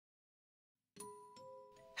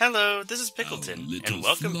Hello, this is Pickleton, and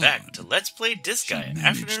welcome back to Let's Play Disgaea,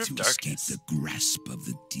 Afternoon of Darkness. The grasp of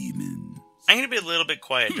the demon. I'm going to be a little bit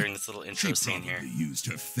quiet during this little intro scene here. She probably used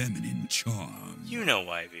her feminine charm. You know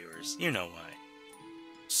why, viewers. You know why.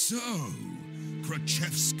 So,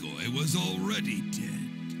 Krachevskoy was already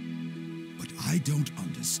dead. What I don't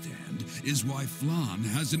understand is why Flonne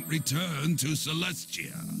hasn't returned to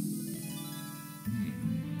Celestia.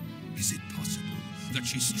 Is it possible that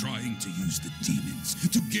she's trying to use the demons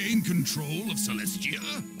to gain control of Celestia?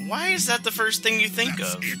 Why is that the first thing you think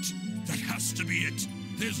That's of? it. That has to be it.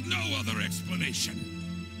 There's no other explanation.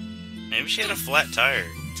 Maybe she had a flat tire.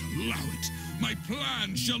 Don't allow it. My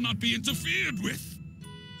plan shall not be interfered with.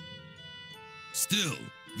 Still,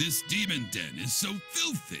 this demon den is so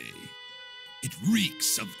filthy. It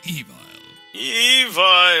reeks of evil.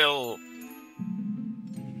 Evil!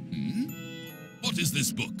 What is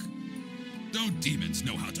this book? Don't demons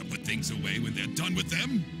know how to put things away when they're done with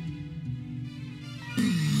them?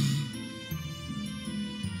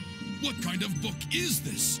 What kind of book is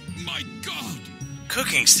this? My God!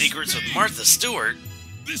 Cooking Secrets with Martha Stewart?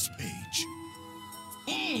 This page.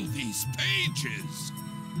 All these pages.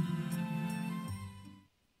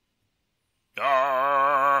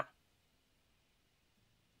 Arrgh.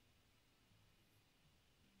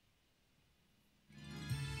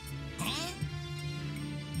 Huh?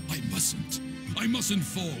 I mustn't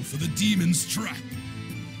fall for the demon's trap.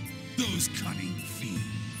 Those cunning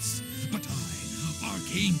fiends. But I,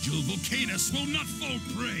 Archangel Volcanus, will not fall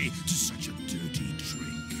prey to such a dirty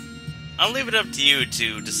trick. I'll leave it up to you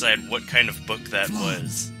to decide what kind of book that Flonne,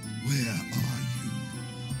 was. where are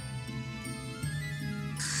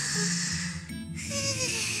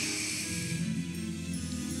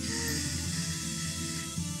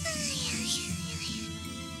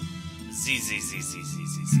Z.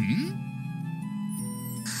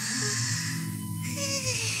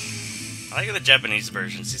 I like the Japanese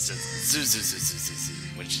version. She says zoo zoo zoo zoo zoo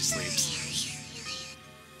zoo when she sleeps.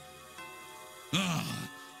 Ah,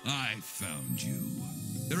 I found you.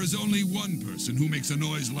 There is only one person who makes a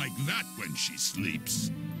noise like that when she sleeps.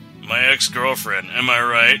 My ex-girlfriend, am I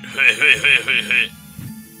right?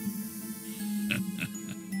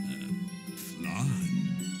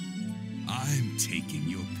 Flonne, I'm taking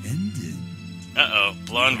your pendant. Uh-oh,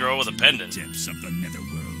 blonde girl with a pendant. Depths of the netherworld.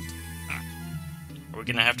 We're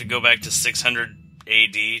gonna have to go back to 600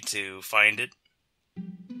 AD to find it.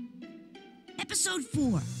 Episode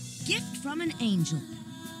 4, Gift from an Angel.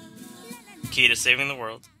 Key to saving the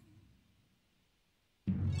world.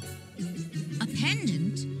 A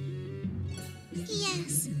pendant?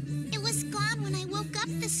 Yes, it was gone when I woke up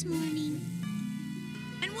this morning.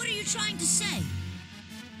 And what are you trying to say?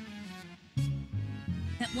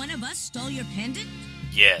 That one of us stole your pendant?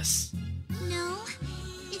 Yes. No,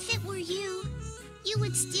 if it were you, you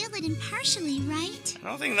would steal it impartially, right? I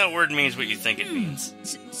don't think that word means what you think it means.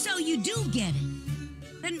 So you do get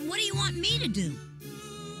it. Then what do you want me to do?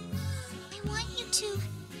 I want you to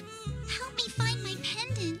help me find my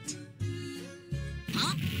pendant.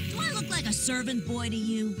 Huh? Do I look like a servant boy to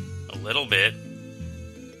you? A little bit.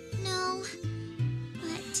 No,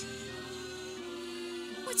 but...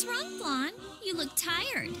 What's wrong, Flonne? You look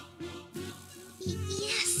tired.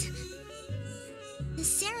 Yes. The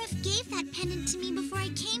Seraph gave that pendant to me before I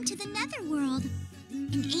came to the Netherworld.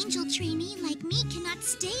 An angel trainee like me cannot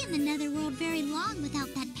stay in the Netherworld very long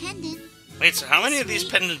without that pendant. Wait, so how many of these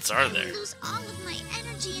pendants are I there? will lose all of my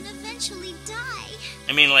energy and eventually die.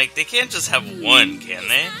 I mean, like, they can't just have one, can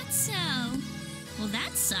they? Is that so? Well,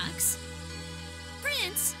 that sucks.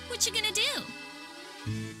 Prince, what you gonna do?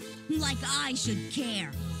 Like I should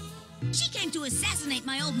care. She came to assassinate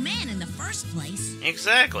my old man in the first place.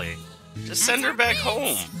 Exactly. Just send her back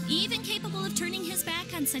home. Even capable of turning his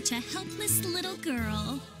back on such a helpless little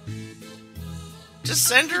girl. Just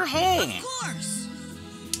send her home. Of course.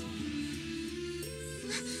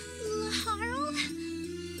 Harold?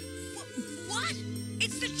 What?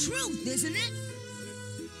 It's the truth, isn't it?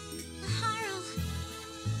 Harold,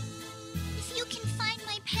 if you can find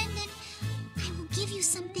my pendant, I will give you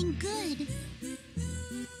something good.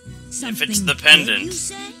 Something If it's the good, pendant, you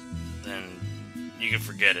say? then you can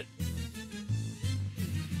forget it.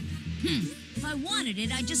 If I wanted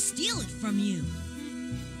it, I'd just steal it from you.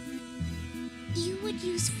 You would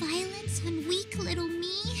use violence on weak little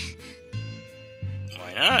me?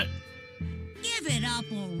 Why not? Give it up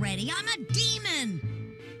already. I'm a demon.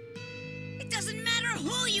 It doesn't matter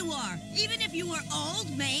who you are, even if you were old,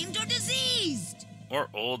 maimed, or diseased. Or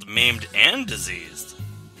old, maimed, and diseased.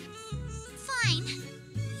 Fine.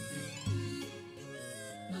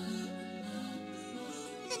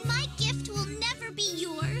 Then my gift will never be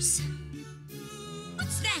yours.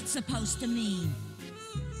 What's that supposed to mean?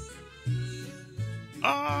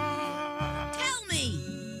 Tell me!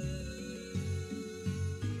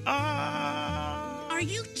 Are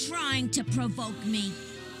you trying to provoke me?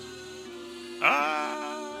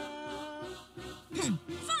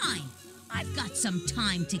 Fine. I've got some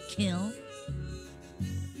time to kill.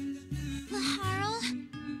 Laharl?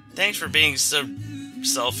 Thanks for being so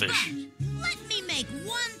selfish. But let me make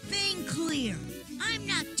one thing clear. I'm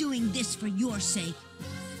not doing this for your sake.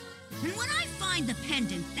 And when I find the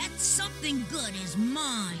pendant, that something good is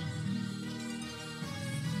mine.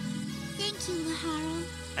 Thank you, Laharl.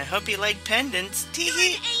 I hope you like pendants. You're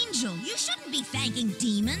an angel. You shouldn't be thanking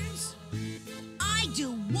demons. I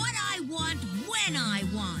do what I want when I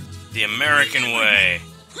want. The American way.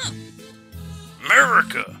 Huh.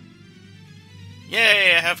 America!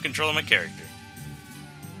 Yay, I have control of my character.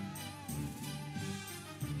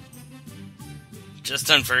 Just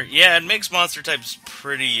unfair. Yeah, it makes monster types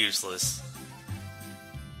pretty useless.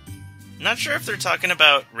 Not sure if they're talking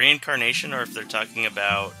about reincarnation or if they're talking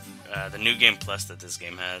about the New Game Plus that this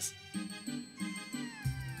game has.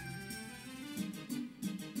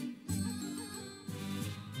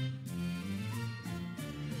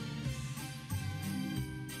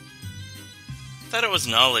 Thought it was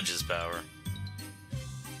knowledge's power.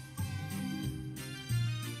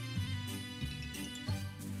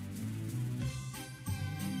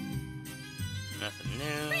 Nothing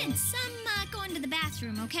new. Prince, I'm going to the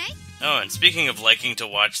bathroom, okay? Oh, and speaking of liking to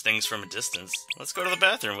watch things from a distance, let's go to the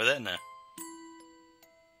bathroom with Edna.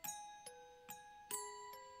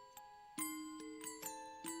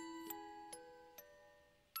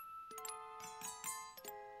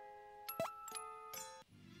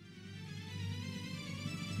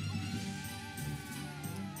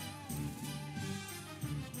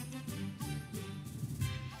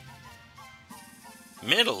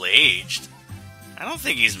 Middle-aged? I don't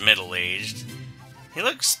think he's middle-aged. He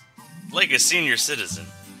looks like a senior citizen.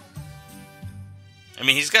 I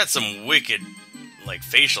mean, he's got some wicked, like,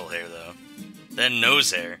 facial hair, though. That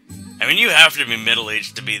nose hair. I mean, you have to be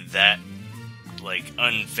middle-aged to be that, like,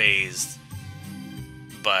 unfazed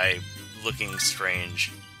by looking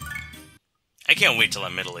strange. I can't wait till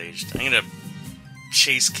I'm middle-aged. I'm gonna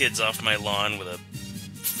chase kids off my lawn with a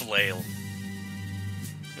flail.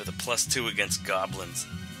 With a +2 against goblins.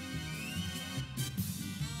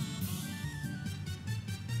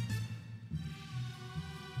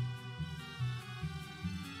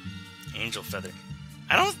 Angel feather.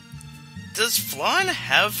 I don't... Does Flonne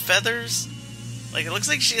have feathers? Like, it looks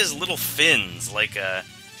like she has little fins, like a...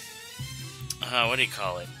 what do you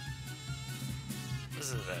call it? What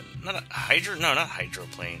is it? Not a hydro... No, not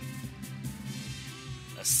hydroplane.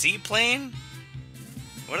 A seaplane?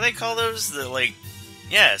 What do they call those? The, like...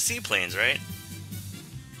 Yeah, seaplanes, right?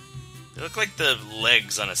 They look like the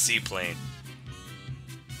legs on a seaplane.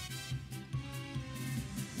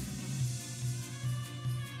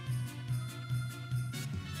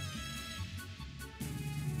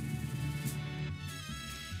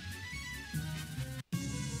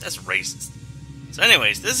 That's racist. So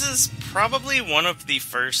anyways, this is probably one of the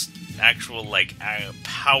first actual, like,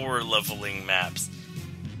 power leveling maps.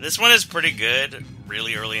 This one is pretty good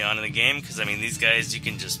really early on in the game, because, I mean, these guys, you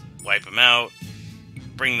can just wipe them out,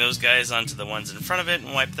 bring those guys onto the ones in front of it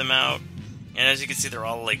and wipe them out, and as you can see, they're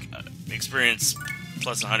all, like, experience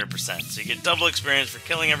plus 100%. So you get double experience for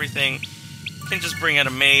killing everything. You can just bring out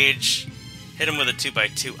a mage, hit him with a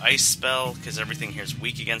 2x2 ice spell, because everything here is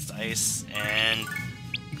weak against ice, and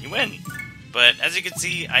you win. But as you can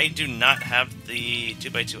see, I do not have the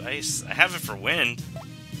 2x2 ice. I have it for wind,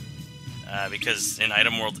 because in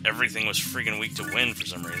Item World, everything was freaking weak to wind for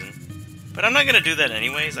some reason. But I'm not going to do that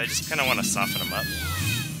anyways, I just kind of want to soften them up.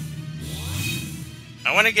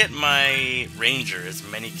 I want to get my ranger as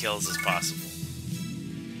many kills as possible.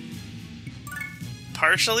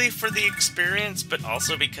 Partially for the experience, but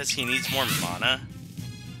also because he needs more mana.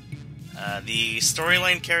 The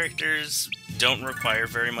storyline characters don't require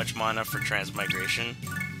very much mana for transmigration.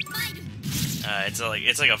 It's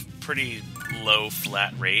like a pretty low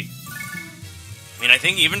flat rate. I mean, I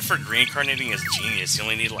think even for reincarnating as Genius, you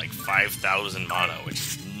only need like 5,000 mana, which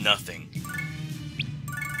is nothing.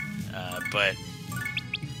 But,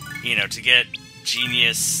 you know, to get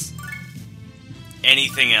Genius,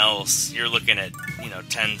 anything else, you're looking at, you know,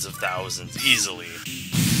 tens of thousands, easily.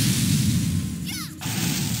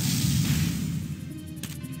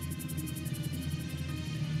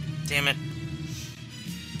 Damn it.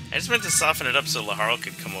 I just meant to soften it up so Laharl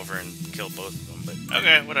could come over and kill both of them, but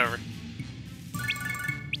okay, whatever.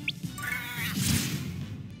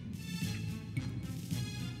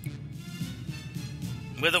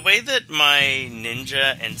 With the way that my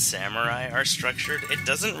ninja and samurai are structured, it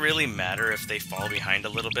doesn't really matter if they fall behind a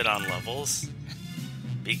little bit on levels,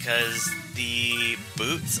 because the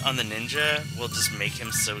boots on the ninja will just make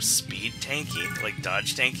him so speed tanky, like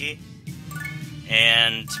dodge tanky,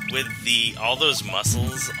 and with all those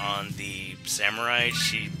muscles on the samurai,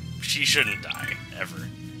 she shouldn't die, ever.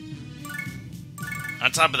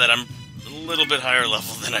 On top of that, I'm a little bit higher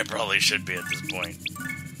level than I probably should be at this point.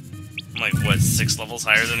 I'm like, what, 6 levels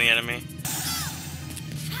higher than the enemy?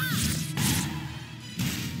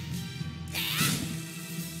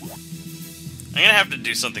 I'm gonna have to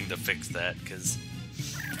do something to fix that, because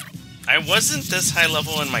I wasn't this high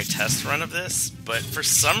level in my test run of this, but for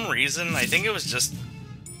some reason, I think it was just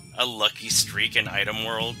a lucky streak in Item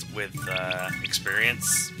World with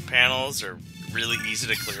experience panels, or really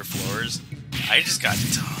easy to clear floors. I just got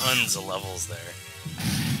tons of levels there.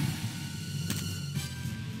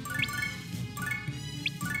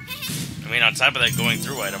 I mean, on top of that, going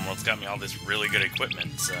through Item World's got me all this really good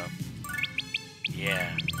equipment, so... yeah.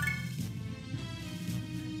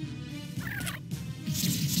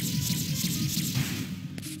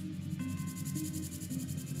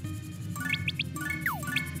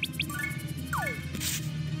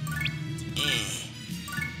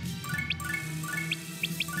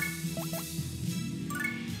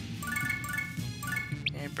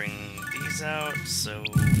 Okay, bring these out so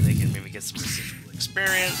they can maybe get some residual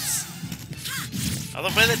experience.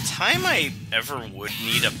 Although by the time I ever would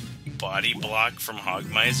need a body block from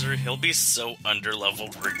Hogmiser, he'll be so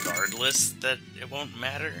underleveled regardless that it won't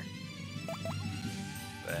matter.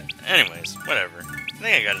 But anyways, whatever. I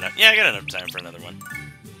think I got enough. Yeah, I got enough time for another one.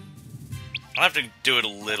 I'll have to do it a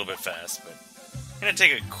little bit fast, but I'm gonna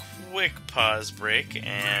take a quick pause break,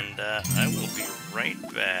 and I will be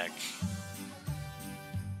right back.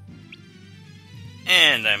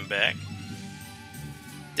 And I'm back.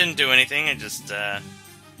 Didn't do anything, I just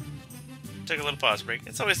took a little pause break.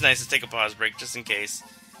 It's always nice to take a pause break just in case.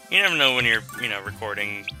 You never know when you're,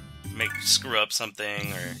 recording, screw up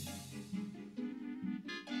something or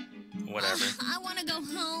whatever. I want to go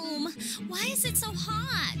home. Why is it so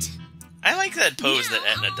hot? I like that pose that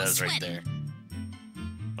Etna I'm does right sweaty. there.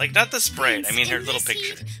 Like, not the sprite, I mean her In little this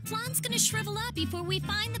picture. heat, Flonne's gonna shrivel up before we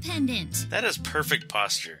find the pendant. That is perfect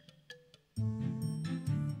posture.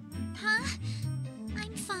 Huh?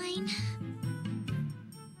 I'm fine.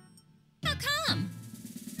 How come?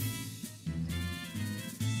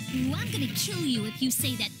 Ooh, I'm gonna kill you if you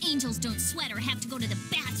say that angels don't sweat or have to go to the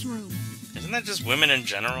bathroom. Isn't that just women in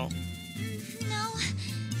general? No,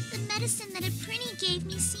 the medicine that a Prinny gave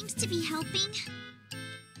me seems to be helping.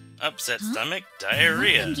 Upset stomach,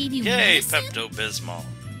 diarrhea. One gave you Yay, medicine? Pepto-Bismol.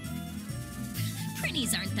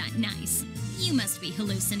 Prinnies aren't that nice. You must be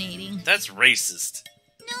hallucinating. That's racist.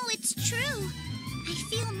 No, it's true. I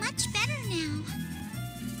feel much better now.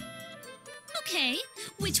 Okay,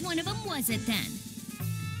 which one of them was it then?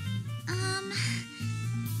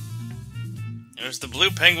 It was the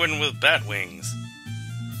blue penguin with bat wings.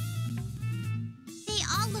 They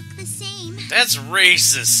all look the same. That's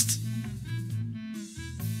racist.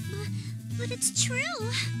 But it's true.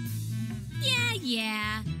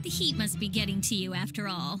 Yeah. The heat must be getting to you after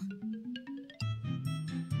all.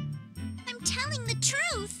 I'm telling the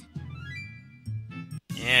truth.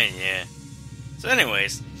 Yeah. So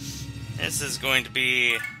anyways, this is going to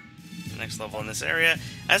be the next level in this area.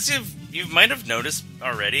 As you might have noticed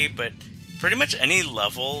already, but pretty much any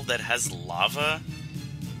level that has lava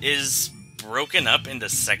is broken up into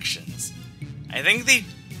sections. I think they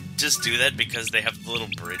just do that because they have the little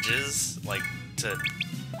bridges, like, to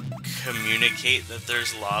communicate that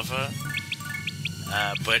there's lava.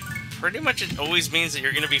 But pretty much it always means that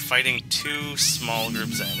you're going to be fighting 2 small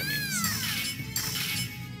groups of enemies.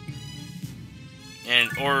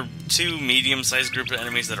 Or 2 medium-sized groups of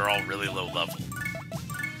enemies that are all really low level.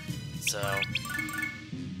 So,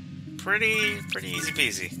 pretty easy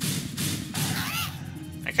peasy.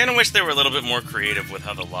 I kind of wish they were a little bit more creative with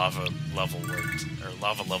how the lava level worked, or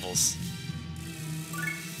lava levels.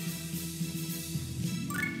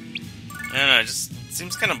 I don't know, it just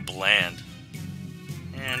seems kind of bland.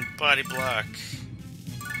 And body block.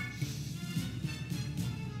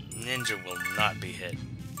 Ninja will not be hit.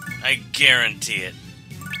 I guarantee it.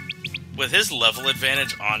 With his level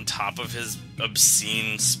advantage on top of his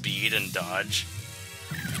obscene speed and dodge,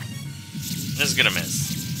 this is gonna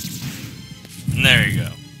miss. And there you go.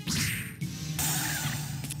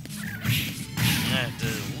 That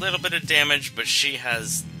did a little bit of damage, but she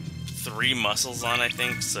has 3 muscles on, I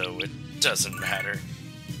think, so it doesn't matter.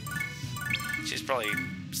 She's probably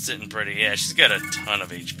sitting pretty... yeah, she's got a ton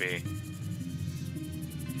of HP.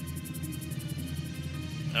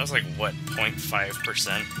 That was like, what,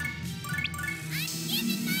 0.5%?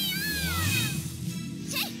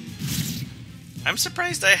 I'm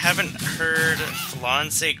surprised I haven't heard Flonne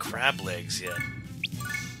say crab legs yet.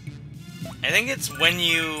 I think it's when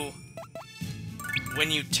you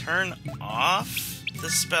turn off the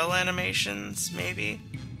spell animations, maybe?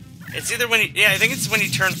 It's either when you... Yeah, I think it's when you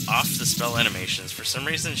turn off the spell animations. For some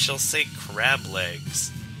reason, she'll say crab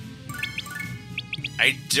legs.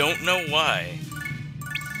 I don't know why.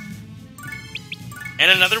 And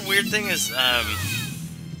another weird thing is,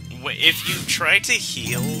 if you try to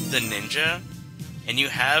heal the ninja, and you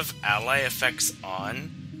have ally effects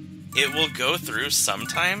on, it will go through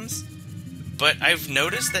sometimes, but I've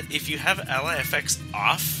noticed that if you have ally effects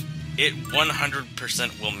off, it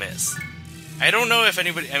 100% will miss. I don't know if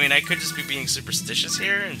anybody... I mean, I could just be being superstitious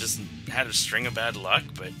here and just had a string of bad luck,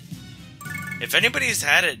 but if anybody's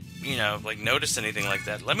had it, you know, like, noticed anything like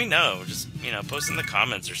that, let me know. Just, you know, post in the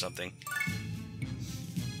comments or something.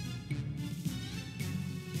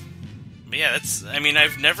 But yeah, that's... I mean,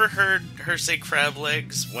 I've never heard her say crab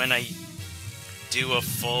legs when I do a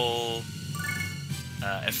full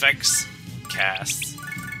effects cast.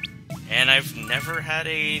 And I've never had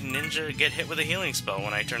a ninja get hit with a healing spell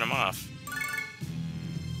when I turn him off.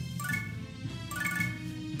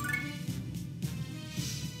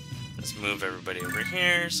 Let's move everybody over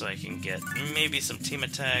here so I can get maybe some team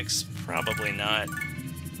attacks. Probably not.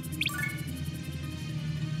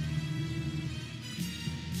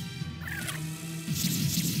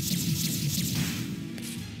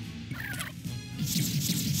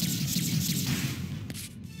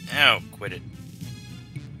 Oh, quit it.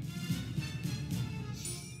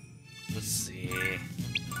 Let's see.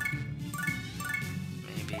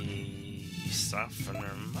 Maybe soften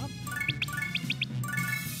him up.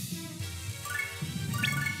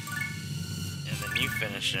 And then you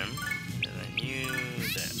finish him. And then you...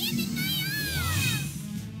 that.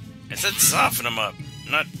 I said soften him up,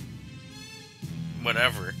 not...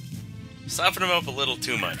 whatever. Soften him up a little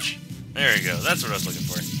too much. There you go, that's what I was looking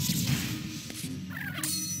for.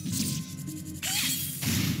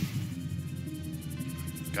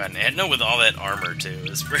 God, and Edna with all that armor, too,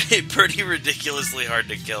 is pretty ridiculously hard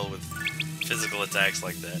to kill with physical attacks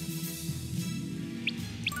like that.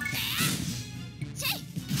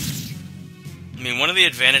 I mean, one of the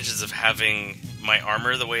advantages of having my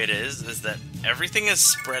armor the way it is that everything is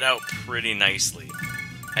spread out pretty nicely.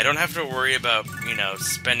 I don't have to worry about, you know,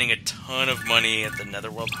 spending a ton of money at the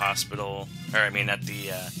Netherworld Hospital, or I mean at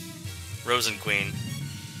the Rosen Queen.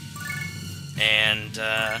 And,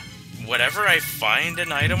 whatever I find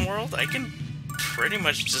in Item World, I can pretty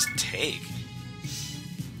much just take.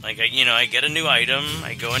 Like, I get a new item,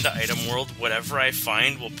 I go into Item World, whatever I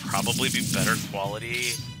find will probably be better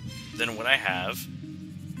quality than what I have.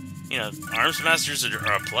 You know, Arms Masters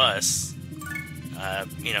are a plus.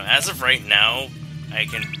 You know, as of right now, I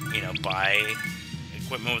can, you know, buy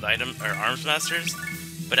equipment with Arms Masters,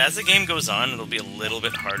 but as the game goes on, it'll be a little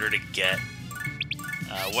bit harder to get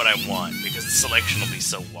what I want, because the selection will be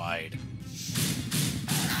so wide.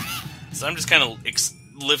 So I'm just kind of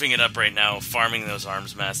living it up right now, farming those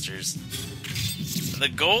Arms Masters. The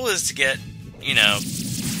goal is to get, you know,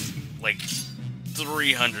 like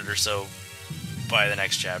 300 or so by the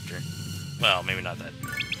next chapter. Well, maybe not that.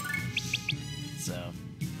 So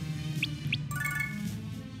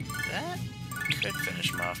that could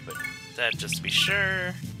finish him off, but that just to be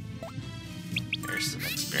sure. Here's some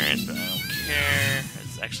experience, but I don't care.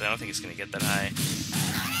 Actually, I don't think it's going to get that high.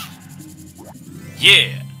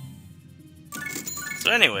 Yeah!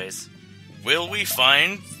 So anyways, will we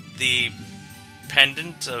find the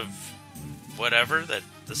pendant of whatever that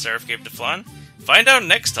the Seraph gave to Flonne? Find out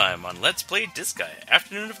next time on Let's Play Disgaea,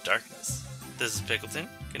 Afternoon of Darkness. This is Pickleton,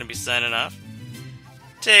 going to be signing off.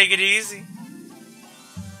 Take it easy.